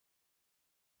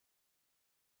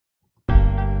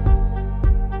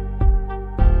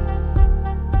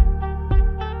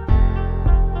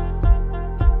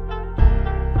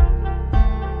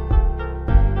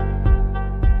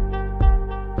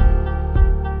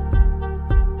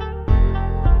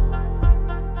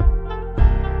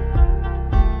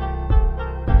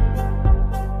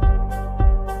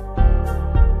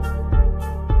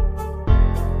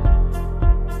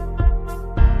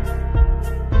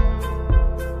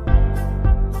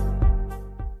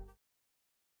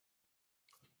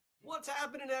What's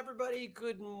happening, everybody?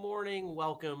 Good morning.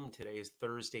 Welcome. Today is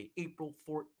Thursday, April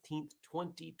 14th,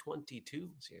 2022.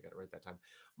 See, I got it right that time.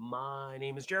 My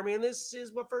name is Jeremy, and this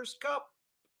is my first cup.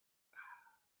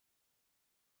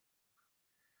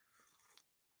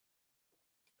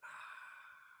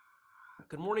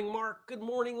 Good morning, Mark. Good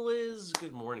morning, Liz.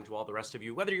 Good morning to all the rest of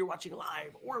you, whether you're watching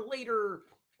live or later,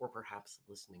 or perhaps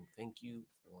listening. Thank you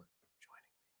for joining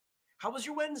me. How was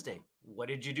your Wednesday? What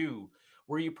did you do?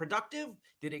 Were you productive?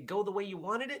 Did it go the way you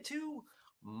wanted it to?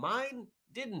 Mine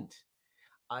didn't.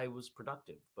 I was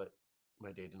productive, but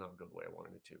my day did not go the way I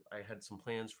wanted it to. I had some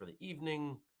plans for the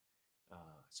evening,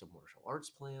 some martial arts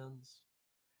plans,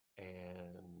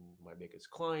 and my biggest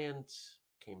client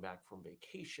came back from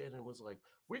vacation and was like,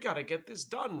 "We got to get this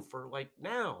done for like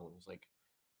now." I was like,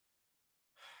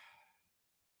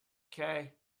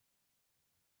 "Okay."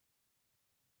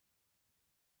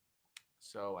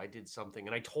 So I did something,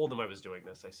 and I told him I was doing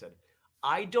this. I said,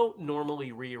 "I don't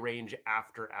normally rearrange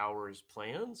after hours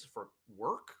plans for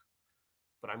work,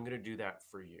 but I'm going to do that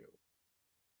for you."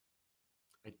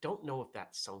 I don't know if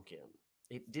that sunk in.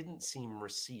 It didn't seem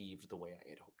received the way I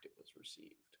had hoped it was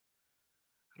received.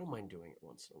 I don't mind doing it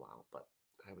once in a while, but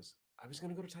I was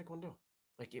going to go to Taekwondo.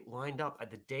 Like it lined up.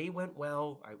 The day went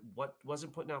well. I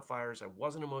wasn't putting out fires. I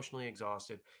wasn't emotionally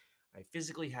exhausted. I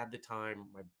physically had the time.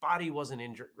 My body wasn't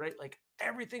injured, right? Like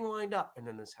everything lined up. And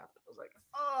then this happened. I was like,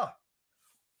 oh,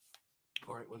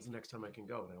 all right, when's the next time I can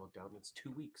go? And I looked down and it's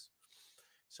 2 weeks.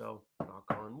 So knock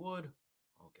on wood,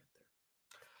 I'll get there.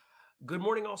 Good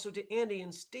morning also to Andy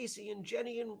and Stacy and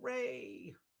Jenny and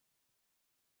Ray.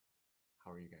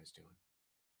 How are you guys doing?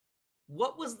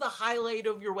 What was the highlight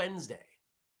of your Wednesday?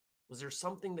 Was there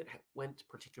something that went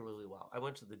particularly well? I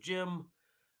went to the gym.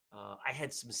 I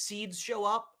had some seeds show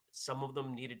up. Some of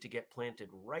them needed to get planted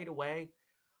right away.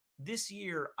 This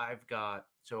year, I've got,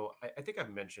 so I think I've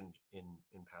mentioned in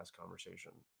past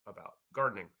conversation about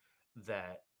gardening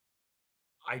that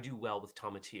I do well with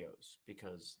tomatillos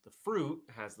because the fruit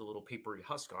has the little papery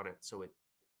husk on it, so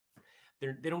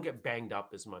they don't get banged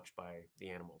up as much by the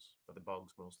animals, by the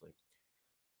bugs mostly.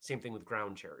 Same thing with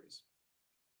ground cherries.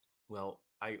 Well,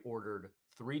 I ordered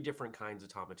 3 different kinds of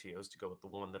tomatillos to go with the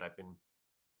one that I've been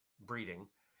breeding,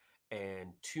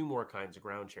 and 2 more kinds of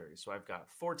ground cherries. So I've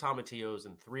got 4 tomatillos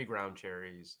and 3 ground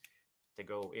cherries to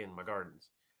go in my gardens.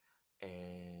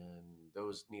 And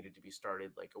those needed to be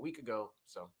started like a week ago.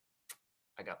 So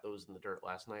I got those in the dirt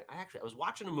last night. I was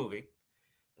watching a movie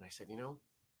and I said, I'm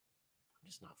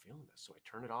just not feeling this. So I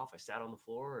turned it off. I sat on the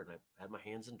floor and I had my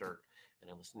hands in dirt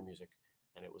and I listened to music.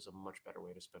 And it was a much better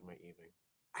way to spend my evening.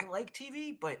 I like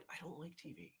TV, but I don't like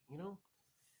TV,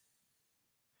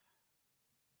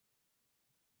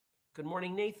 Good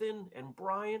morning, Nathan and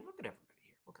Brian. Look at everybody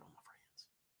here. Look at all my friends.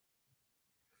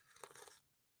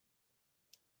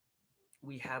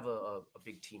 We have a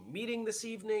big team meeting this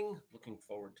evening. Looking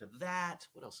forward to that.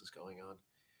 What else is going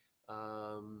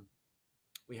on?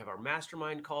 We have our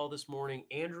mastermind call this morning.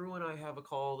 Andrew and I have a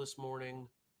call this morning.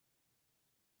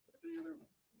 Any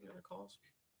other calls?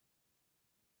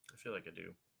 I feel like I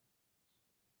do.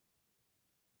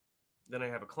 Then I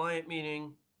have a client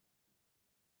meeting.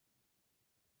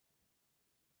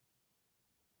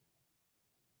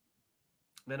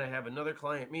 Then I have another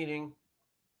client meeting.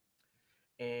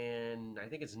 And I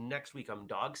think it's next week. I'm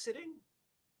dog sitting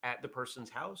at the person's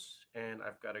house, and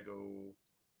I've got to go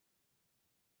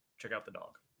check out the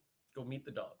dog, go meet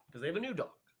the dog because they have a new dog.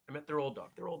 I met their old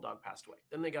dog. Their old dog passed away.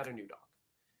 Then they got a new dog.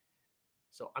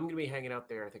 So I'm going to be hanging out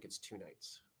there. I think it's 2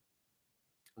 nights.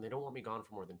 And they don't want me gone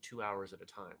for more than 2 hours at a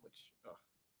time, which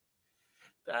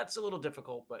that's a little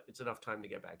difficult, but it's enough time to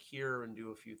get back here and do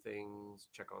a few things,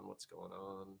 check on what's going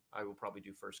on. I will probably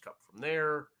do first cup from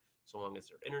there, so long as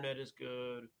their internet is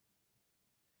good.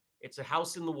 It's a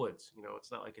house in the woods.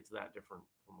 It's not like it's that different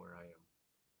from where I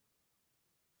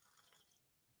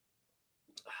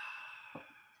am.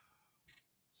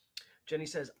 Jenny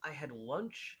says, I had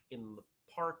lunch in the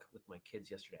park with my kids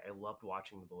yesterday. I loved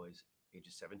watching the boys,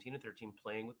 ages 17 and 13,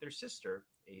 playing with their sister,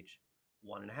 age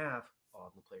 1.5, on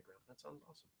the playground. That sounds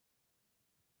awesome.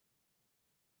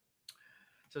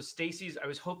 So Stacy's, I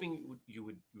was hoping you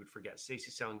would forget.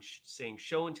 Stacy saying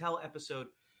show and tell episode.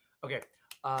 Okay.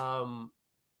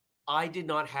 I did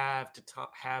not have to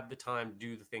have the time to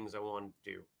do the things I wanted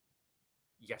to do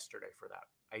yesterday for that.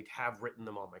 I have written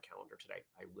them on my calendar today.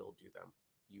 I will do them.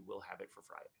 You will have it for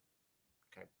Friday.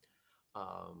 Okay.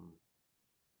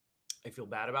 I feel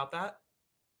bad about that,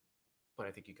 but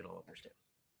I think you can all understand.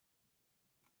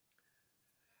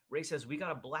 Ray says, we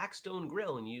got a Blackstone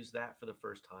grill and used that for the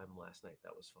first time last night.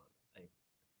 That was fun.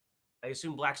 I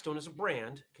assume Blackstone is a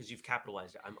brand because you've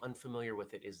capitalized it. I'm unfamiliar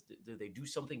with it. Do they do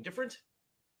something different?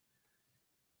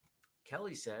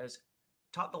 Kelly says,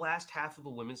 taught the last half of a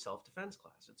women's self-defense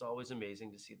class. It's always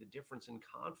amazing to see the difference in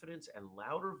confidence and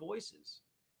louder voices.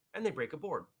 And they break a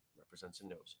board. Represents a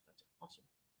nose. That's awesome.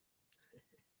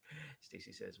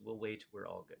 Stacy says, we'll wait. We're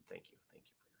all good. Thank you. Thank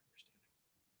you for your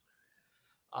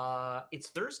understanding. It's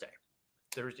Thursday.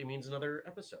 Thursday means another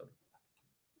episode.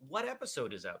 What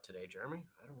episode is out today, Jeremy?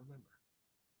 I don't remember.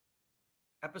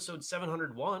 Episode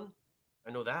 701.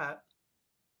 I know that.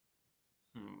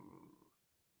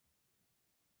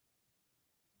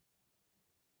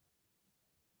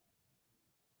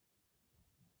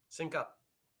 Sync up.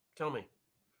 Tell me.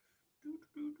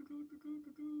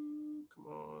 Come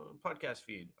on. Podcast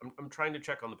feed. I'm trying to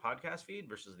check on the podcast feed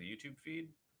versus the YouTube feed.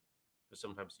 Because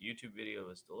sometimes the YouTube video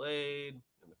is delayed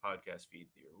and the podcast feed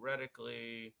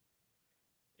theoretically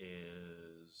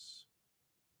is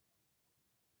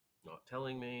not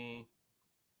telling me.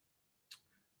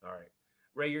 All right.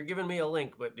 Ray, you're giving me a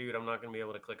link, but dude, I'm not going to be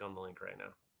able to click on the link right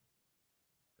now.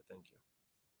 But thank you.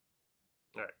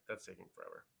 All right. That's taking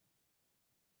forever.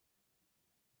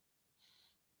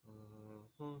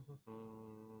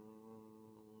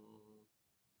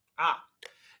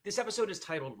 This episode is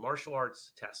titled Martial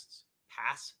Arts Tests,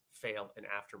 Pass, Fail, and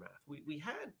Aftermath.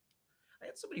 I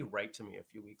had somebody write to me a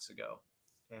few weeks ago,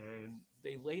 and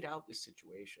they laid out this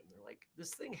situation. They're like,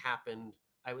 this thing happened.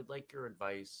 I would like your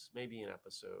advice, maybe an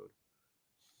episode.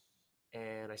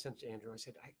 And I sent to Andrew. I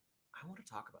said, I want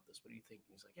to talk about this. What do you think?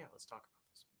 And he's like, yeah, let's talk about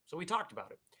this. So we talked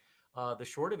about it. The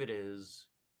short of it is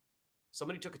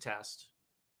somebody took a test,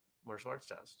 martial arts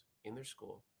test, in their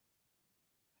school.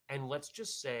 And let's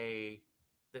just say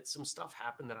that some stuff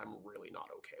happened that I'm really not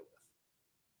okay with.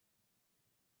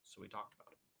 So we talked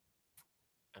about it.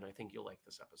 And I think you'll like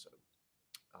this episode.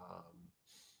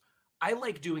 I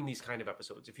like doing these kind of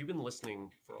episodes. If you've been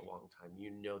listening for a long time, you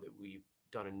know that we've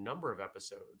done a number of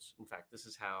episodes. In fact, this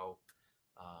is how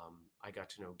I got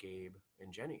to know Gabe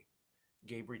and Jenny.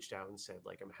 Gabe reached out and said,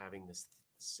 like, I'm having this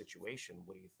situation.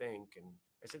 What do you think? And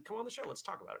I said, come on the show. Let's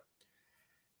talk about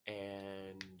it.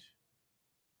 And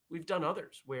we've done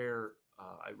others where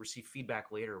I receive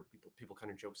feedback later. People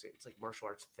kind of joke, say it's like martial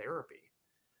arts therapy,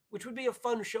 which would be a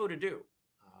fun show to do.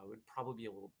 It would probably be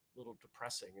a little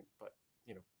depressing, but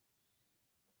you know,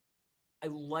 I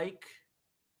like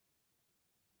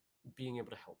being able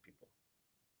to help people.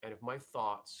 And if my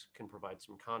thoughts can provide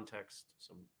some context,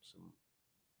 some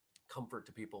comfort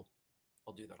to people,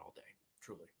 I'll do that all day,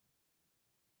 truly.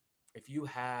 If you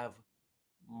have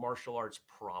martial arts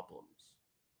problems,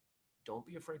 don't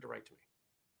be afraid to write to me.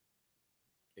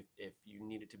 If you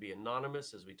need it to be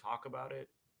anonymous as we talk about it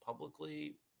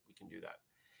publicly, we can do that.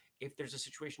 If there's a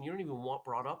situation you don't even want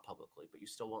brought up publicly, but you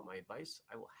still want my advice,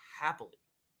 I will happily,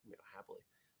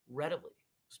 readily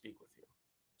speak with you.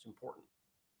 It's important.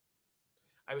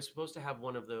 I was supposed to have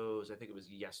one of those, I think it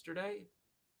was yesterday.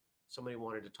 Somebody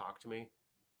wanted to talk to me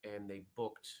and it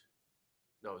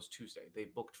was Tuesday. They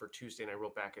booked for Tuesday and I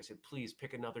wrote back, I said, please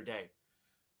pick another day.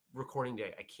 Recording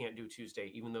day. I can't do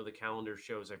Tuesday, even though the calendar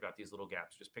shows I've got these little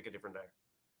gaps. Just pick a different day.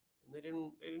 And they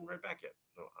didn't write back yet.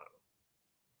 So I don't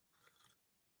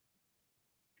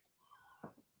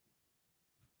know.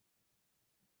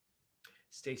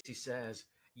 Stacy says,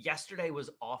 yesterday was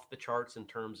off the charts in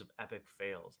terms of epic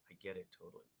fails. I get it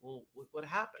totally. Well, what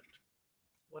happened?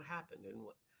 What happened? And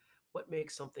what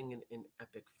makes something an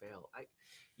epic fail? I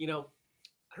don't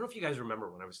know if you guys remember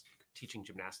when I was teaching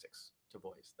gymnastics to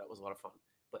boys. That was a lot of fun.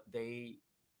 But they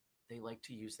like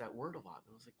to use that word a lot.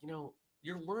 And I was like,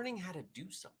 you're learning how to do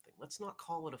something. Let's not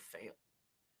call it a fail.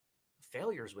 A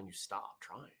failure is when you stop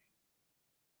trying.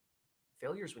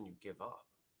 Failure is when you give up.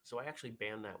 So I actually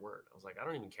banned that word. I was like, I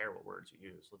don't even care what words you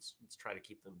use. Let's try to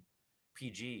keep them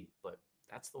PG, but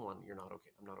that's the one you're not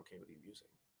okay. I'm not okay with you using.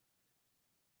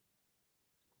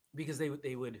 Because they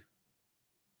would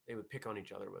pick on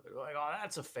each other with it. Like, oh,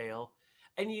 that's a fail.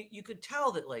 And you could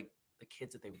tell that like the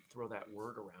kids that they would throw that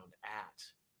word around at.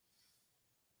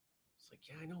 It's like,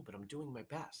 yeah, I know, but I'm doing my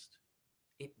best.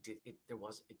 It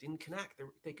didn't connect.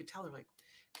 They could tell. They're like,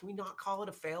 can we not call it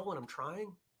a fail when I'm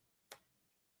trying?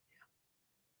 Yeah.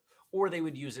 Or they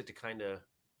would use it to kind of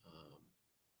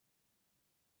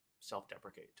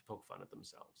self-deprecate, to poke fun at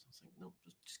themselves. It's like, no,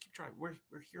 just keep trying. We're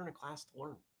here in a class to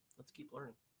learn. Let's keep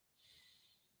learning.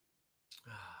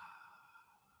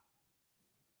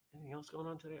 Anything else going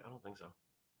on today? I don't think so.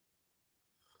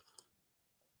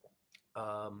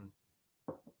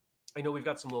 I know we've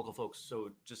got some local folks.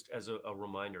 So just as a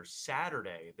reminder,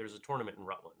 Saturday, there's a tournament in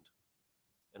Rutland.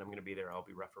 And I'm going to be there. I'll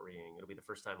be refereeing. It'll be the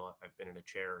first time I've been in a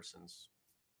chair since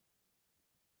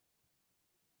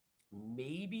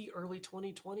maybe early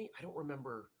 2020. I don't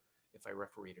remember if I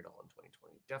refereed at all in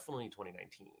 2020. Definitely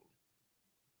 2019.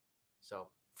 So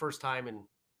first time in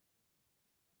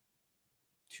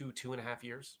 2.5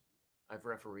 years I've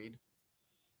refereed.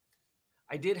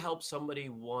 I did help somebody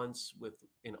once with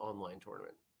an online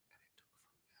tournament, and it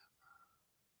took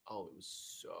forever. Oh, it was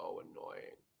so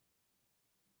annoying.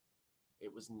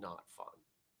 It was not fun.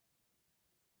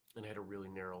 And I had a really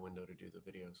narrow window to do the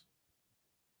videos.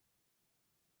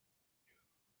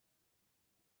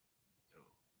 No.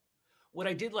 What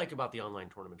I did like about the online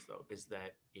tournaments, though, is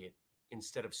that it,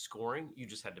 instead of scoring, you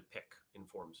just had to pick in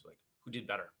forms like who did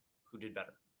better, who did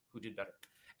better, who did better.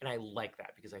 And I like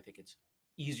that because I think it's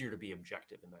easier to be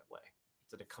objective in that way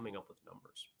instead of coming up with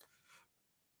numbers.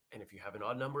 And if you have an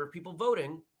odd number of people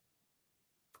voting,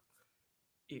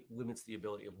 it limits the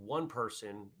ability of one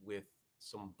person with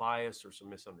some bias or some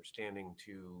misunderstanding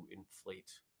to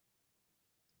inflate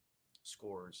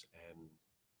scores and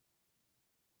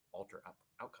alter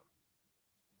outcome.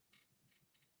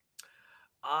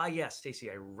 Ah, yes, Stacy,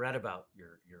 I read about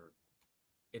your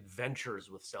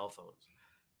adventures with cell phones.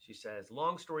 She says,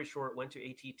 long story short, went to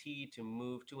ATT to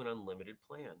move to an unlimited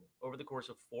plan. Over the course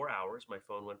of 4 hours, my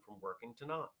phone went from working to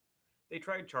not. They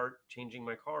tried changing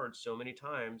my cards so many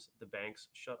times, the banks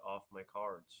shut off my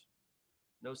cards.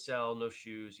 No cell, no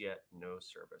shoes, yet no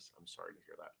service. I'm sorry to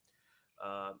hear that.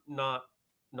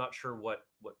 Not sure what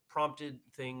prompted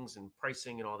things and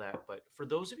pricing and all that, but for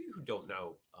those of you who don't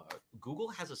know, Google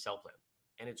has a cell plan,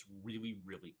 and it's really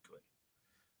really good.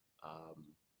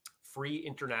 Um, Free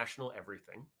international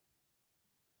everything,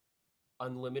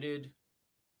 unlimited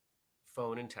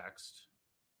phone and text,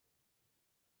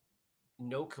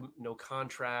 no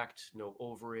contract, no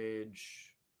overage,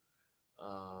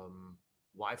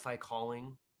 Wi-Fi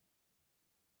calling.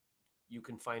 You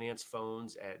can finance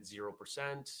phones at 0%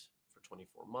 for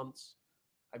 24 months.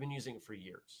 I've been using it for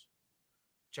years.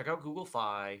 Check out Google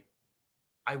Fi.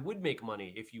 I would make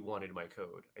money if you wanted my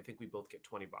code. I think we both get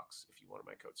 $20 if you wanted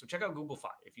my code. So check out Google Fi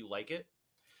if you like it.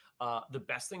 The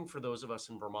best thing for those of us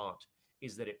in Vermont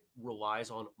is that it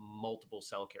relies on multiple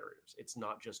cell carriers. It's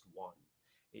not just one.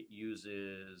 It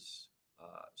uses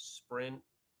Sprint,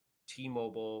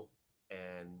 T-Mobile,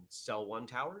 and Cell One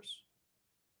towers,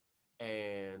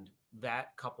 and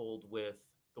that coupled with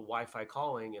the Wi-Fi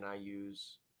calling, and I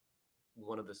use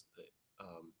one of the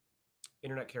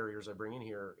internet carriers I bring in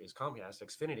here is Comcast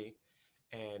Xfinity,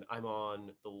 and I'm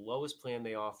on the lowest plan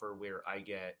they offer, where I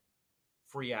get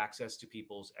free access to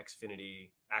people's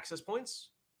Xfinity access points.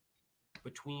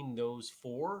 Between those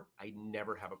four, I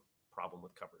never have a problem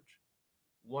with coverage.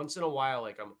 Once in a while,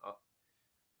 like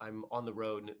I'm on the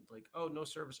road and like, oh, no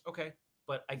service. Okay.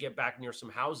 But I get back near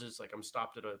some houses, like I'm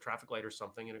stopped at a traffic light or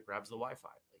something, and it grabs the Wi-Fi.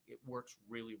 Like it works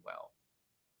really well.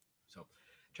 So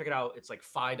check it out. It's like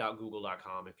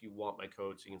fi.google.com. If you want my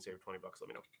code so you can save $20, let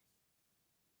me know.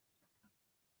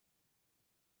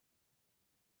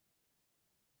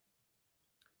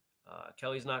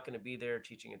 Kelly's not going to be there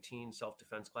teaching a teen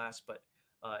self-defense class, but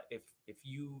if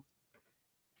you,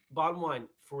 bottom line,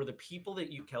 for the people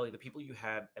that you, Kelly, the people you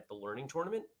had at the learning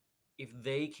tournament, if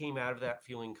they came out of that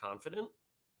feeling confident,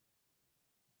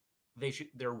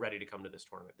 they're ready to come to this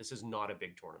tournament. This is not a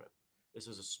big tournament. This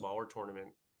is a smaller tournament,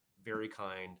 very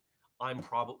kind.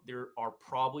 There are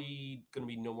probably going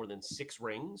to be no more than 6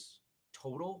 rings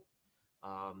total.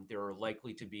 There are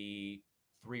likely to be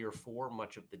 3 or 4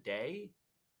 much of the day,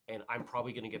 and I'm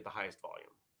probably going to get the highest volume,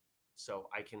 so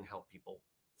I can help people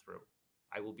through.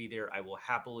 I will be there. I will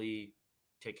happily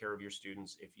take care of your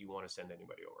students if you want to send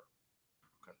anybody over.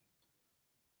 Okay.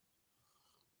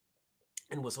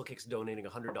 And Whistlekick's donating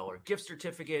 $100 gift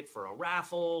certificate for a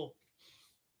raffle.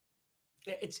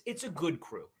 It's a good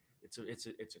crew. It's a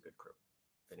good crew.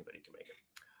 If anybody can make it.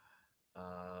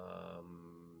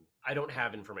 I don't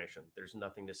have information. There's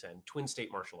nothing to send. Twin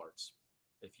State Martial Arts.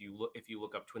 If you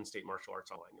look up Twin State Martial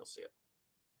Arts online, you'll see it.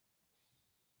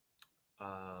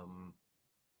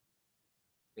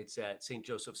 It's at St.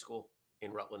 Joseph School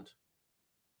in Rutland.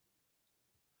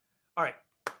 All right.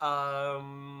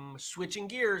 Switching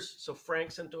gears. So Frank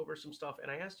sent over some stuff,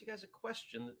 and I asked you guys a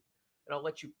question, and I'll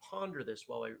let you ponder this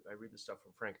while I read the stuff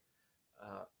from Frank.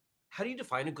 How do you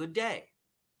define a good day?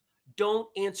 Don't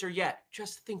answer yet.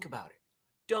 Just think about it.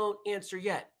 Don't answer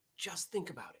yet. Just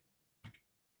think about it. Okay.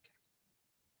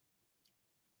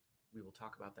 We will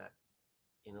talk about that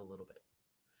in a little bit.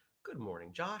 Good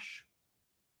morning, Josh.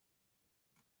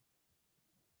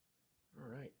 All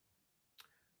right.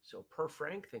 So per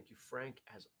Frank, thank you, Frank,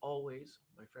 as always,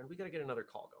 my friend. We got to get another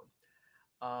call going.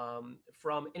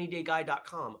 From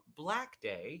AnyDayGuy.com, Black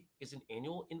Day is an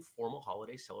annual informal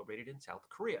holiday celebrated in South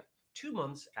Korea, 2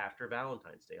 months after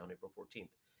Valentine's Day on April 14th.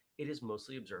 It is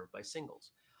mostly observed by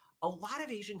singles. A lot of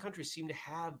Asian countries seem to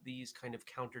have these kind of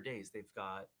counter days. They've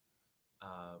got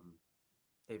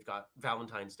They've got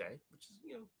Valentine's Day, which is,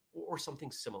 or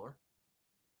something similar,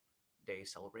 day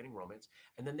celebrating romance.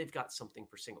 And then they've got something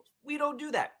for singles. We don't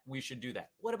do that. We should do that.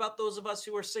 What about those of us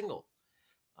who are single?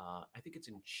 I think it's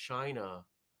in China,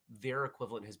 their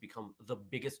equivalent has become the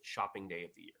biggest shopping day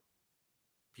of the year.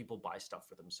 People buy stuff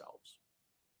for themselves.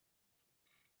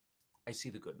 I see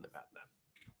the good and the bad in that.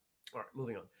 All right,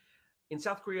 moving on. In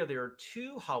South Korea, there are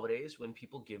two holidays when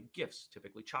people give gifts,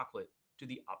 typically chocolate, to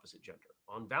the opposite gender.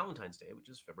 On Valentine's Day, which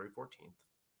is February 14th,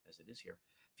 as it is here,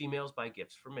 females buy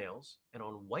gifts for males, and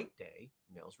on White Day,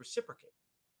 males reciprocate.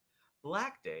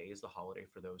 Black Day is the holiday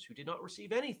for those who did not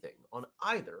receive anything on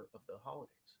either of the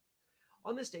holidays.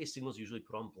 On this day, singles usually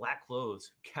put on black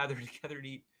clothes, gather together to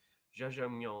eat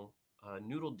jjajangmyeon, a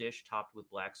noodle dish topped with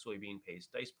black soybean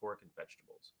paste, diced pork, and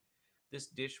vegetables. This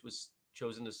dish was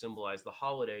chosen to symbolize the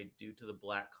holiday due to the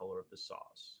black color of the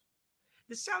sauce.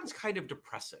 This sounds kind of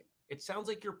depressing. It sounds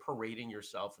like you're parading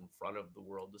yourself in front of the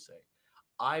world to say,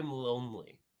 I'm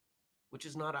lonely, which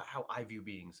is not how I view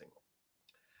being single.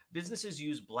 Businesses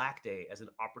use Black Day as an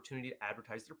opportunity to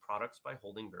advertise their products by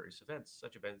holding various events.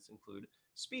 Such events include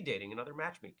speed dating and other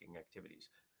matchmaking activities,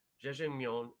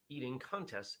 jjajangmyeon eating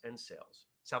contests, and sales.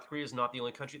 South Korea is not the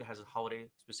only country that has a holiday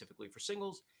specifically for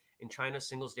singles. In China,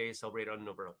 Singles Day is celebrated on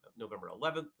November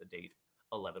 11th. The date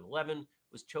 11/11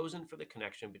 was chosen for the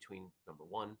connection between number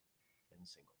one and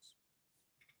singles.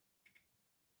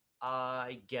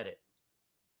 I get it.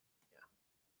 Yeah.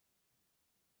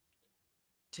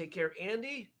 Take care,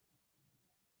 Andy.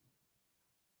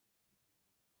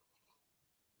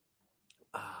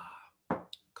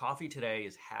 Coffee today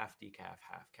is half decaf,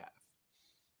 half calf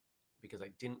because I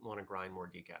didn't want to grind more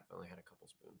decaf. I only had a couple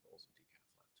spoonfuls of decaf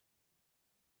left.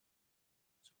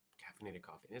 So caffeinated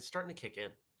coffee. And it's starting to kick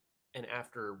in. And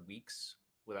after weeks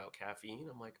without caffeine,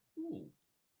 I'm like, ooh,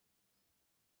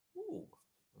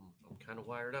 I'm kind of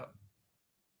wired up.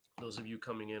 Those of you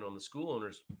coming in on the school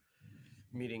owners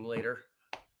meeting later,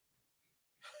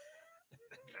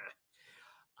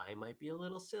 I might be a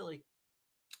little silly.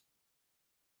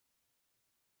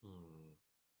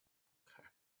 Okay.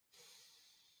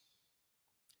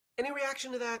 Any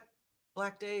reaction to that?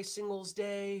 Black Day, Singles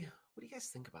Day. What do you guys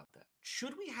think about that?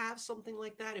 Should we have something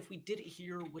like that? If we did it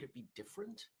here, would it be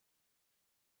different?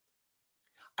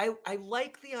 I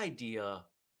like the idea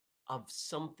of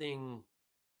something.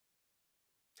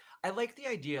 I like the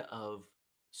idea of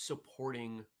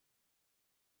supporting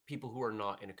people who are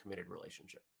not in a committed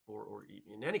relationship or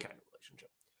in any kind of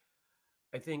relationship.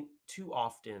 I think too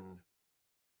often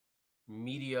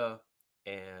media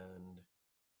and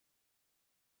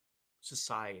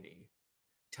society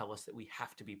tell us that we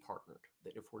have to be partnered,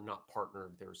 that if we're not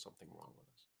partnered, there's something wrong with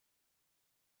us.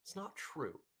 It's not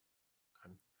true.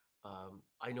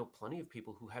 I know plenty of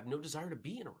people who have no desire to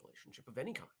be in a relationship of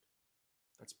any kind.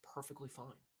 That's perfectly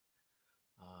fine.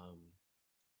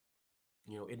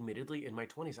 Admittedly, in my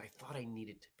 20s, I thought I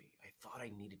needed to be. I thought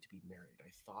I needed to be married. I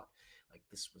thought like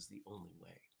this was the only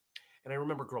way. And I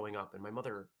remember growing up, and my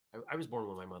mother, I was born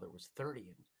when my mother was 30,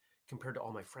 and compared to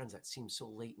all my friends, that seemed so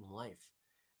late in life.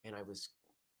 And I was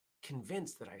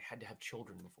convinced that I had to have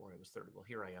children before I was 30. Well,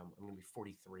 here I am. I'm going to be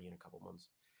 43 in a couple months.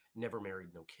 Never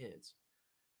married, no kids.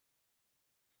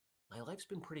 My life's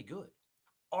been pretty good.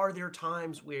 Are there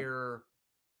times where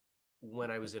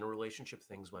when I was in a relationship,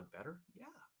 things went better? Yeah.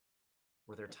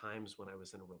 Were there times when I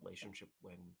was in a relationship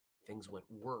when things went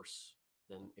worse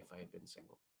than if I had been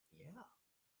single? Yeah.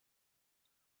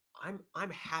 I'm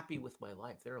happy with my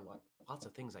life. There are lots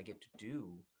of things I get to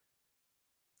do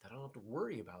that I don't have to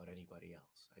worry about anybody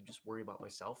else. I just worry about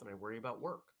myself and I worry about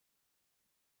work.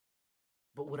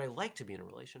 But would I like to be in a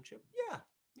relationship? Yeah.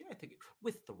 Yeah, I think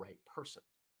with the right person.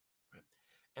 Right.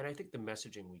 And I think the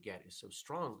messaging we get is so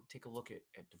strong. Take a look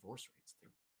at divorce rates.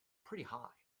 They're pretty high.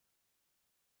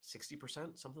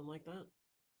 60%, something like that.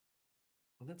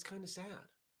 And that's kind of sad.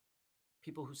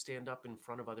 People who stand up in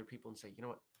front of other people and say, you know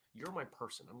what, you're my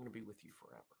person. I'm going to be with you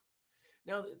forever.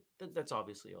 Now, that's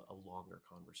obviously a longer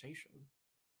conversation.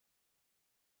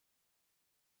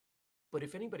 But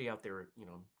if anybody out there, I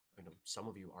know some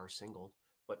of you are single,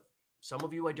 but some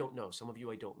of you I don't know. Some of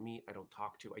you I don't meet, I don't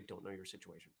talk to, I don't know your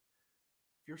situation.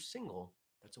 If you're single,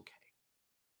 that's okay.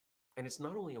 And it's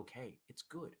not only okay, it's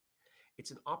good.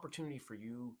 It's an opportunity for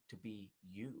you to be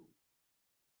you.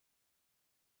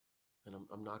 And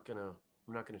I'm not gonna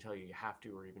tell you you have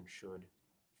to or even should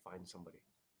find somebody.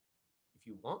 If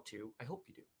you want to, I hope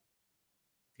you do.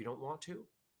 If you don't want to,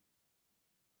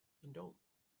 then don't.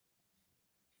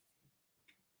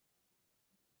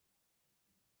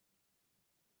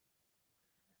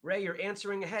 Ray, you're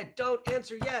answering ahead. Don't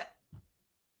answer yet.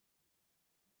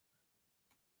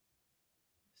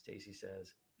 Stacy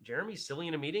says, Jeremy silly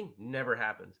in a meeting? Never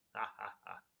happens. Ha ha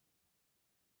ha.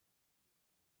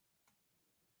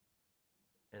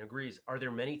 And agrees. Are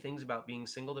there many things about being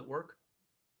single that work?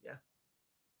 Yeah.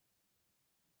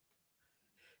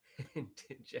 And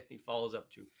Jenny follows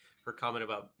up to her comment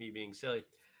about me being silly.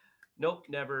 Nope,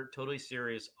 never. Totally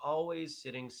serious. Always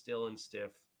sitting still and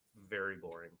stiff. Very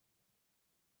boring.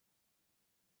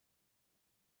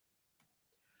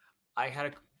 I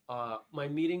had my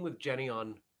meeting with Jenny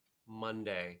on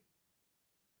Monday.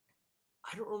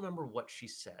 I don't remember what she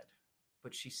said,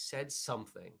 but she said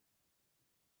something,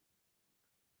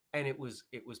 and it was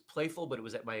playful, but it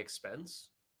was at my expense.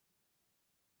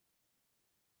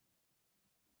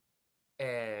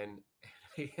 And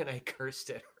and I cursed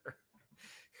at her.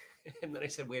 And then I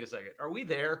said, "Wait a second, are we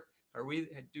there? Are we?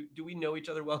 Do we know each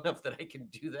other well enough that I can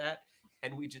do that?"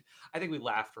 And I think we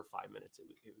laughed for 5 minutes.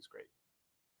 It was great.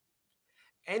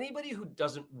 Anybody who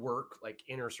doesn't work like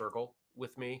inner circle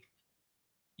with me,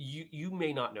 you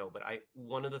may not know, but I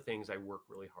one of the things I work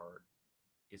really hard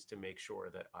is to make sure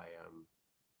that I am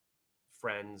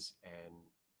friends and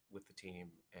with the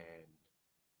team, and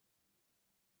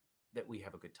that we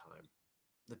have a good time,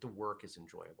 that the work is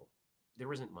enjoyable.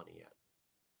 There isn't money yet.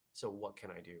 So what can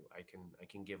I do? I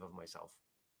can give of myself,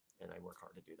 and I work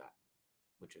hard to do that,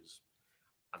 which is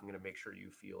I'm going to make sure you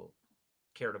feel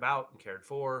cared about and cared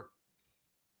for,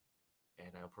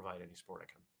 and I'll provide any support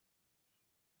I can.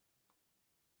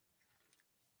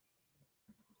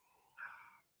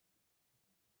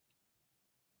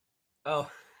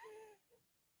 Oh,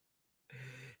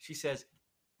 she says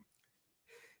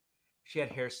she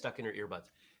had hair stuck in her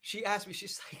earbuds. She asked me, she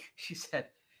said,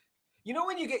 you know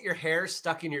when you get your hair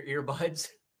stuck in your earbuds?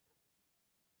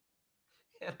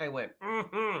 And I went,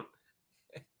 mm-hmm.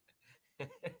 It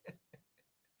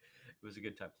was a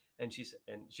good time. And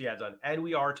she adds on, and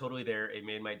we are totally there. It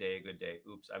made my day a good day.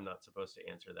 Oops, I'm not supposed to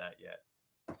answer that yet.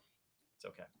 It's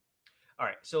okay. All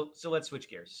right. So let's switch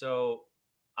gears. So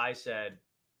I said,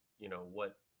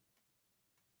 what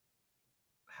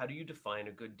how do you define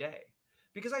a good day?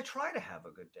 Because I try to have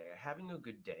a good day. Having a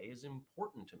good day is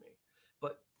important to me.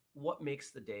 But what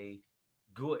makes the day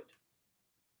good?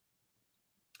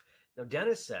 Now,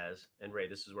 Dennis says, and Ray,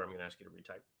 this is where I'm going to ask you to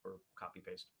retype or copy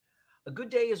paste. A good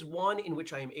day is one in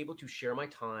which I am able to share my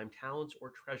time, talents, or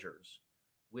treasures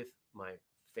with my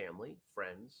family,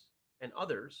 friends, and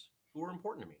others who are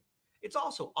important to me. It's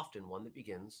also often one that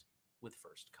begins with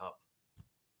first cup.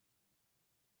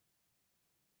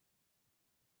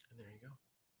 And there you go.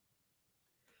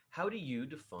 How do you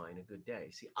define a good day?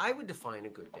 See, I would define a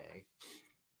good day.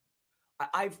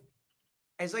 I've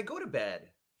as I go to bed,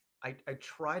 I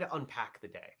try to unpack the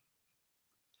day.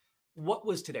 What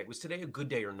was today? Was today a good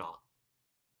day or not?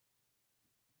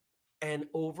 And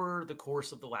over the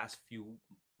course of the last few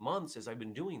months, as I've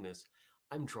been doing this,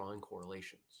 I'm drawing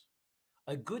correlations.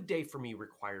 A good day for me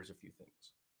requires a few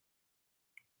things: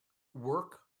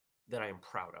 work that I am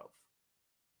proud of,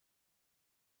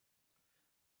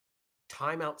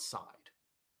 time outside,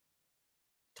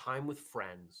 time with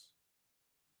friends,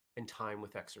 and time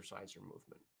with exercise or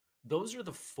movement. Those are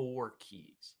the four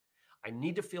keys. I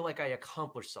need to feel like I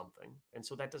accomplished something. And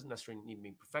so that doesn't necessarily need to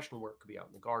be professional work. It could be out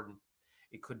in the garden.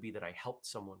 It could be that I helped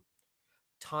someone.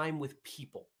 Time with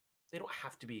people. They don't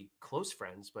have to be close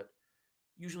friends, but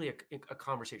usually a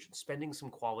conversation, spending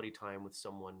some quality time with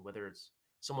someone, whether it's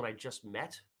someone I just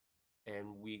met and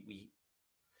we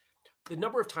the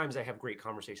number of times I have great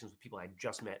conversations with people I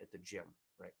just met at the gym,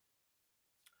 right?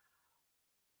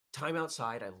 Time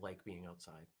outside, I like being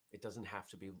outside. It doesn't have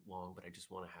to be long, but I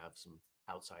just want to have some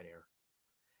outside air.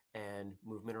 And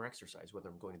movement or exercise, whether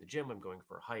I'm going to the gym, I'm going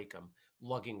for a hike, I'm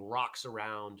lugging rocks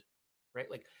around,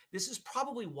 right? Like this is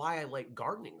probably why I like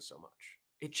gardening so much.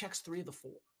 It checks three of the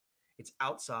four. It's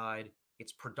outside,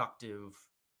 it's productive,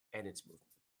 and it's movement.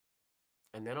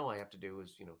 And then all I have to do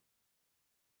is,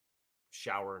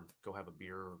 shower and go have a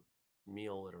beer or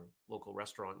meal at a local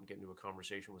restaurant and get into a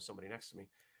conversation with somebody next to me.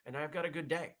 And I've got a good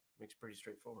day. Makes it pretty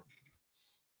straightforward.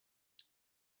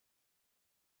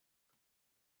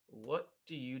 What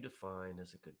do you define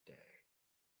as a good day?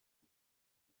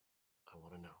 I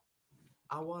want to know.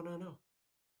 I want to know.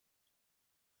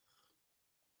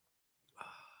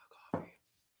 Coffee.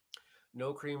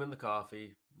 No cream in the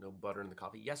coffee. No butter in the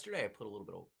coffee. Yesterday, I put a little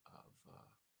bit of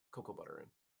cocoa butter in.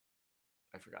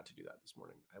 I forgot to do that this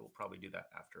morning. I will probably do that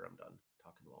after I'm done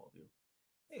talking to all of you.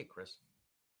 Hey, Chris.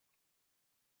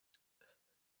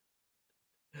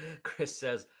 Chris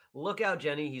says, look out,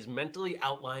 Jenny. He's mentally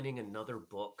outlining another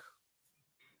book.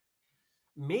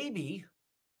 Maybe.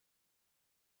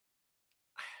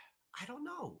 I don't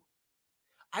know.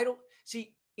 I don't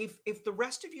see. if the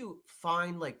rest of you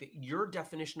find like that your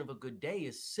definition of a good day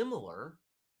is similar,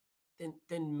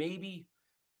 then maybe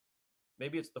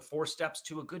it's the 4 steps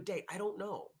to a good day. I don't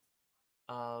know.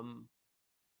 I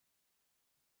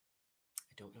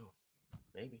don't know.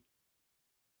 Maybe.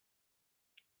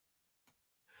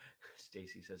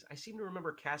 Stacy says, I seem to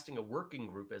remember casting a working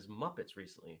group as Muppets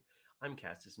recently. I'm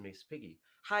cast as Mace Piggy.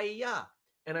 Hiya!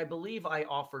 And I believe I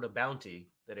offered a bounty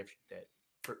that if that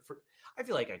for I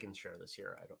feel like I can share this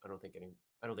here. I don't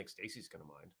think Stacy's gonna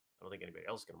mind. I don't think anybody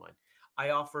else is gonna mind. I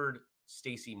offered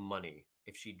Stacy money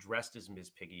if she dressed as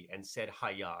Ms. Piggy and said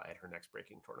hiya at her next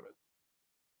breaking tournament.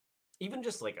 Even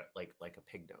just like a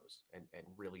pig nose and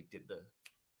really did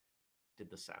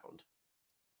the sound,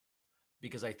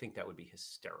 because I think that would be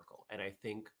hysterical. And I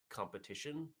think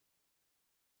competition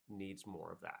needs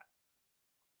more of that.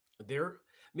 There,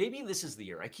 maybe this is the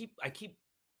year. I keep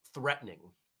threatening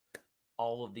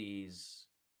all of these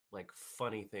like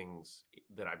funny things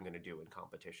that I'm going to do in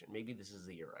competition. Maybe this is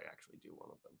the year I actually do one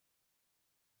of them.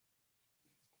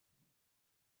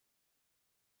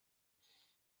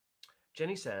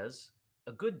 Jenny says,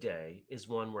 a good day is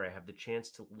one where I have the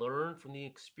chance to learn from the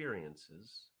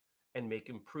experiences and make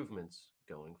improvements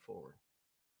going forward.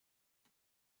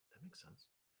 That makes sense.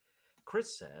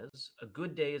 Chris says, a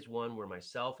good day is one where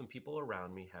myself and people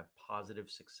around me have positive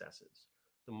successes.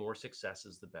 The more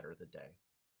successes, the better the day.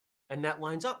 And that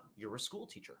lines up. You're a school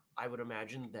teacher. I would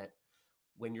imagine that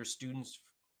when your students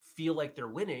feel like they're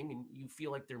winning and you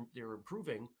feel like they're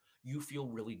improving, you feel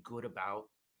really good about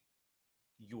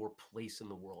your place in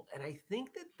the world. And I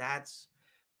think that that's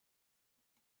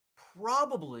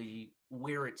probably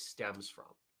where it stems from.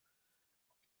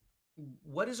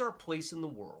 What is our place in the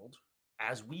world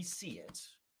as we see it?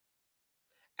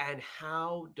 And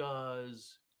how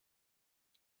does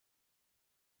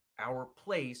our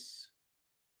place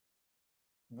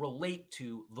relate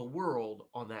to the world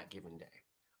on that given day?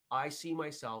 I see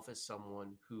myself as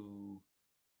someone who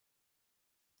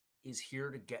is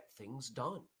here to get things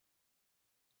done.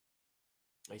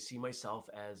 I see myself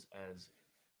as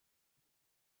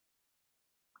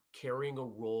carrying a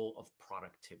role of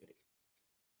productivity.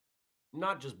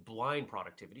 Not just blind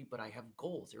productivity, but I have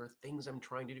goals. There are things I'm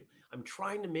trying to do. I'm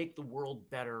trying to make the world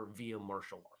better via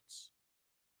martial arts.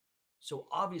 So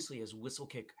obviously, as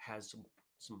Whistlekick has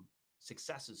some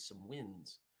successes, some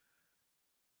wins,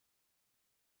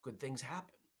 good things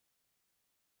happen.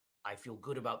 I feel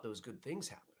good about those good things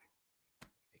happening.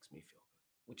 Makes me feel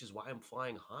good, which is why I'm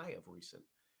flying high of recent.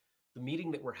 The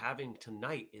meeting that we're having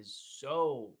tonight is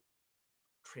so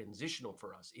transitional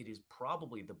for us. It is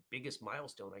probably the biggest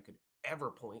milestone I could ever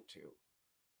point to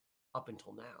up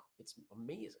until now. It's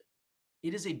amazing.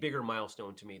 It is a bigger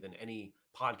milestone to me than any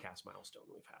podcast milestone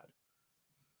we've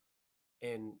had.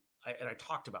 And I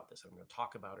talked about this. I'm going to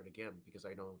talk about it again because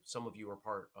I know some of you are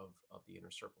part of the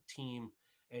Inner Circle team,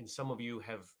 and some of you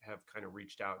have kind of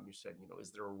reached out and you said,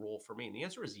 is there a role for me? And the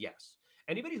answer is yes.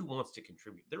 Anybody who wants to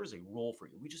contribute, there is a role for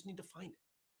you. We just need to find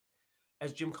it.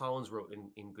 As Jim Collins wrote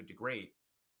in Good to Great,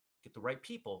 get the right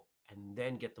people and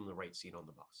then get them the right seat on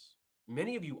the bus.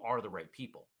 Many of you are the right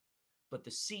people, but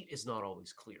the seat is not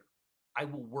always clear. I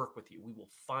will work with you. We will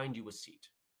find you a seat.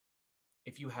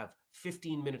 If you have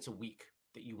 15 minutes a week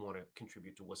that you want to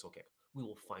contribute to Whistlekick, we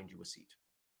will find you a seat.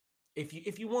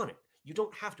 If you want it, you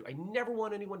don't have to. I never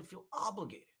want anyone to feel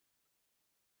obligated.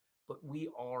 But we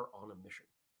are on a mission.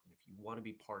 And if you want to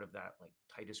be part of that like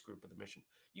tightest group of the mission,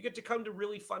 you get to come to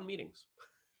really fun meetings.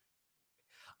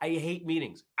 I hate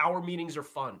meetings. Our meetings are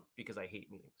fun because I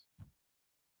hate meetings.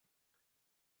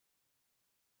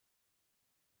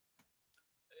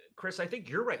 Chris, I think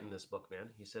you're writing this book, man.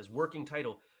 He says, working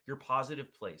title, Your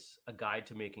Positive Place, a guide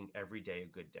to making every day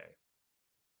a good day.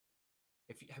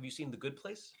 Have you seen The Good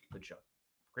Place? Good show.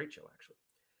 Great show, actually.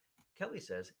 Kelly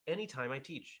says, anytime I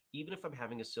teach, even if I'm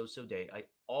having a so-so day, I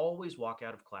always walk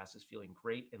out of classes feeling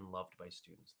great and loved by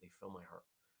students. They fill my heart.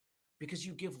 Because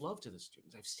you give love to the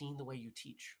students. I've seen the way you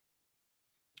teach.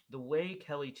 The way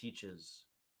Kelly teaches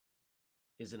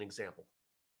is an example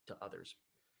to others.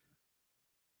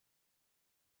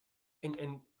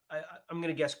 And I'm going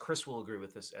to guess Chris will agree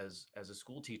with this as a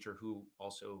school teacher who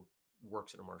also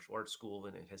works in a martial arts school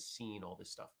and has seen all this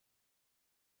stuff.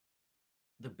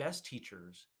 The best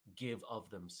teachers give of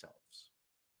themselves.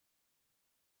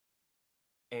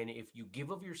 And if you give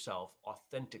of yourself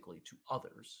authentically to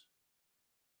others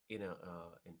in an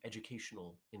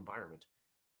educational environment,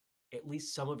 at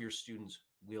least some of your students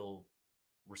will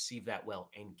receive that well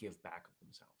and give back of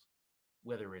themselves,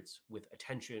 whether it's with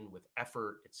attention, with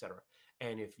effort, etc.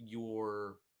 And if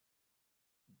your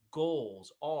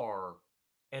goals are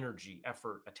energy,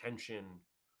 effort, attention,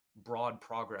 broad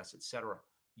progress, etc.,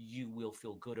 you will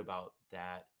feel good about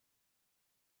that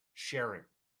sharing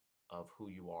of who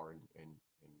you are and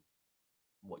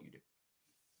what you do.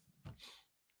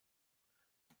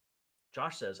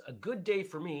 Josh says, a good day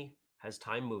for me has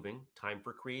time moving, time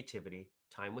for creativity,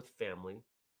 time with family,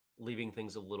 leaving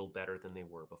things a little better than they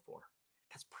were before.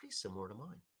 That's pretty similar to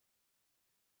mine.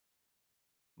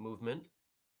 Movement,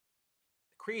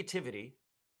 creativity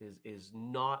is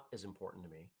not as important to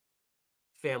me.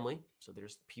 Family, so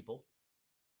there's people,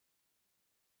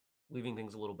 leaving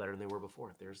things a little better than they were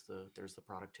before. There's the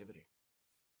productivity.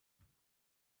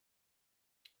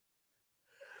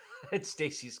 And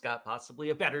Stacy Scott,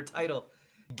 possibly a better title.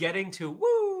 Getting to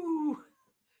woo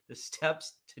the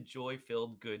steps to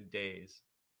joy-filled good days.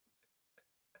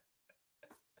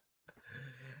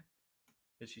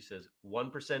 As she says,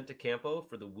 1% to Campo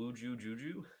for the Wuju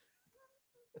Juju.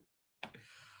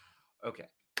 Okay.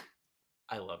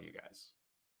 I love you guys.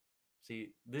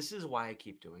 See, this is why I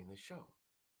keep doing this show.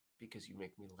 Because you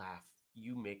make me laugh.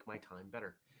 You make my time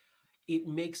better. It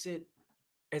makes it,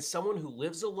 as someone who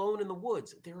lives alone in the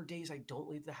woods, there are days I don't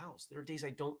leave the house. There are days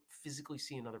I don't physically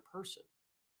see another person.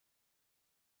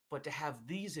 But to have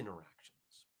these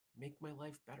interactions make my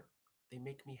life better. They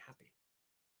make me happy.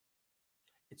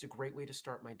 It's a great way to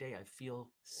start my day. I feel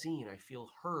seen, I feel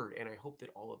heard, and I hope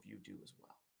that all of you do as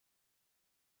well.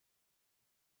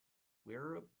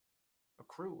 We're a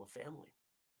crew, a family,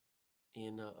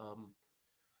 in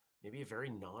maybe a very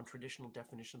non-traditional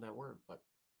definition of that word, but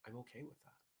I'm okay with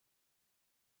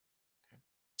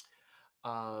that.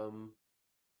 Okay.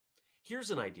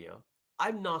 Here's an idea.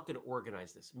 I'm not going to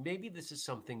organize this. Maybe this is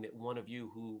something that one of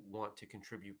you who want to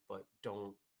contribute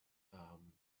um,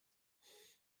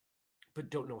 but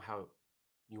don't know how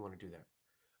you want to do that.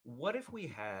 What if we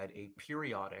had a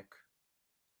periodic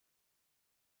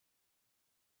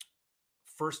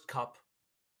first cup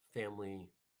family,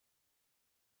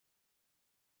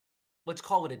 let's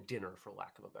call it a dinner for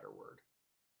lack of a better word,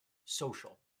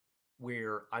 social,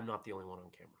 where I'm not the only one on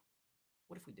camera?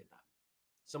 What if we did that?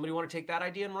 Somebody want to take that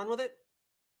idea and run with it?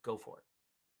 Go for it.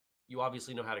 You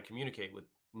obviously know how to communicate with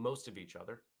most of each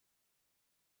other.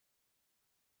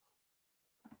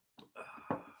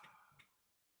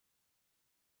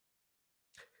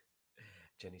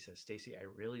 Jenny says, Stacy, I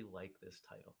really like this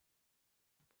title.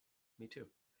 Me too.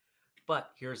 But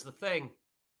here's the thing.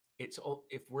 If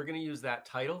we're going to use that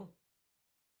title,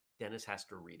 Dennis has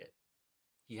to read it.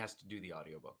 He has to do the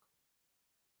audiobook.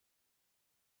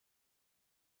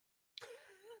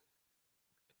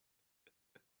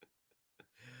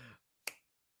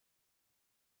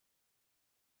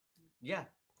 Yeah,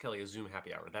 Kelly, a Zoom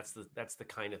happy hour. That's the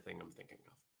kind of thing I'm thinking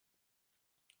of.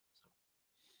 So,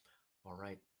 all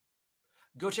right.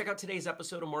 Go check out today's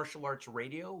episode of Martial Arts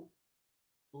Radio.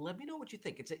 Let me know what you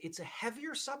think. It's a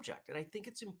heavier subject, and I think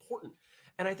it's important.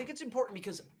 And I think it's important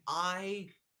because I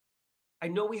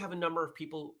know we have a number of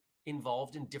people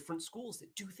involved in different schools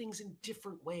that do things in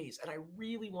different ways, and I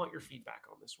really want your feedback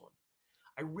on this one.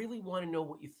 I really want to know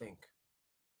what you think.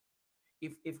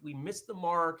 If we miss the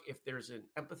mark, if there's an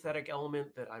empathetic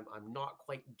element that I'm not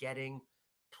quite getting,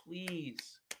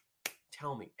 please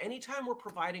tell me. Anytime we're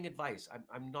providing advice,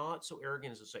 I'm not so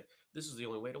arrogant as to say this is the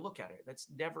only way to look at it. It's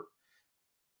never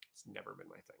been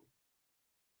my thing.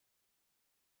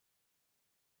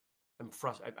 I'm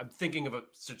frustrated. I'm thinking of a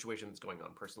situation that's going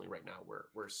on personally right now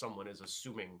where someone is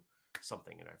assuming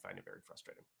something, and I find it very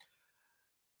frustrating.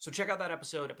 So check out that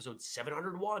episode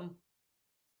 701.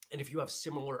 And if you have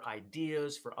similar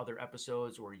ideas for other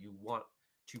episodes, or you want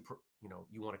to,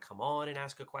 you want to come on and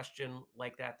ask a question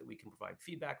like that we can provide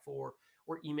feedback for,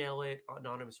 or email it,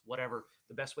 anonymous, whatever,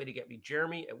 the best way to get me,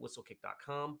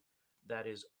 Jeremy@whistlekick.com. That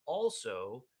is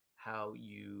also how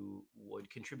you would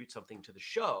contribute something to the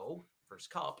show, First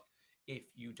Cup, if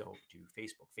you don't do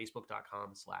Facebook,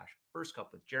 facebook.com/First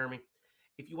Cup with Jeremy.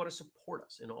 If you want to support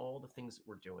us in all the things that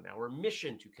we're doing, our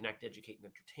mission to connect, educate,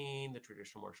 and entertain the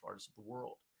traditional martial artists of the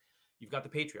world. You've got the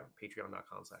Patreon,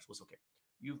 patreon.com/whistlekick.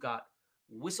 You've got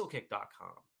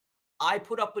whistlekick.com. I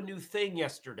put up a new thing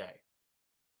yesterday.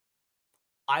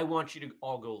 I want you to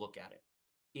all go look at it.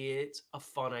 It's a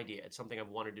fun idea. It's something I've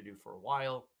wanted to do for a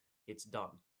while. It's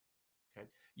done. Okay.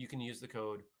 You can use the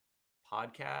code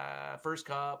podcast First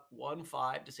Cup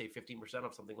 15 to save 15%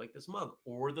 off something like this mug,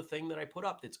 or the thing that I put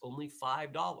up that's only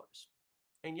 $5.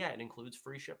 And yeah, it includes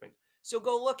free shipping. So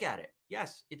go look at it.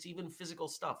 Yes, it's even physical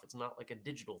stuff. It's not like a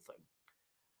digital thing.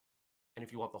 And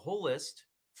if you want the whole list,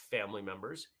 family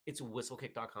members, it's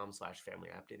whistlekick.com/family.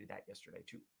 I updated that yesterday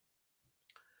too.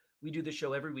 We do the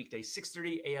show every weekday,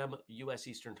 6:30 a.m. U.S.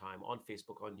 Eastern Time on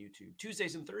Facebook, on YouTube.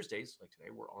 Tuesdays and Thursdays, like today,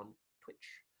 we're on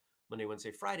Twitch. Monday,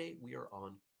 Wednesday, Friday, we are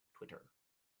on Twitter.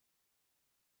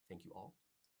 Thank you all.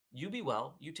 You be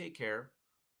well. You take care.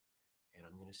 And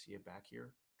I'm going to see you back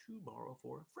here tomorrow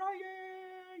for Friday.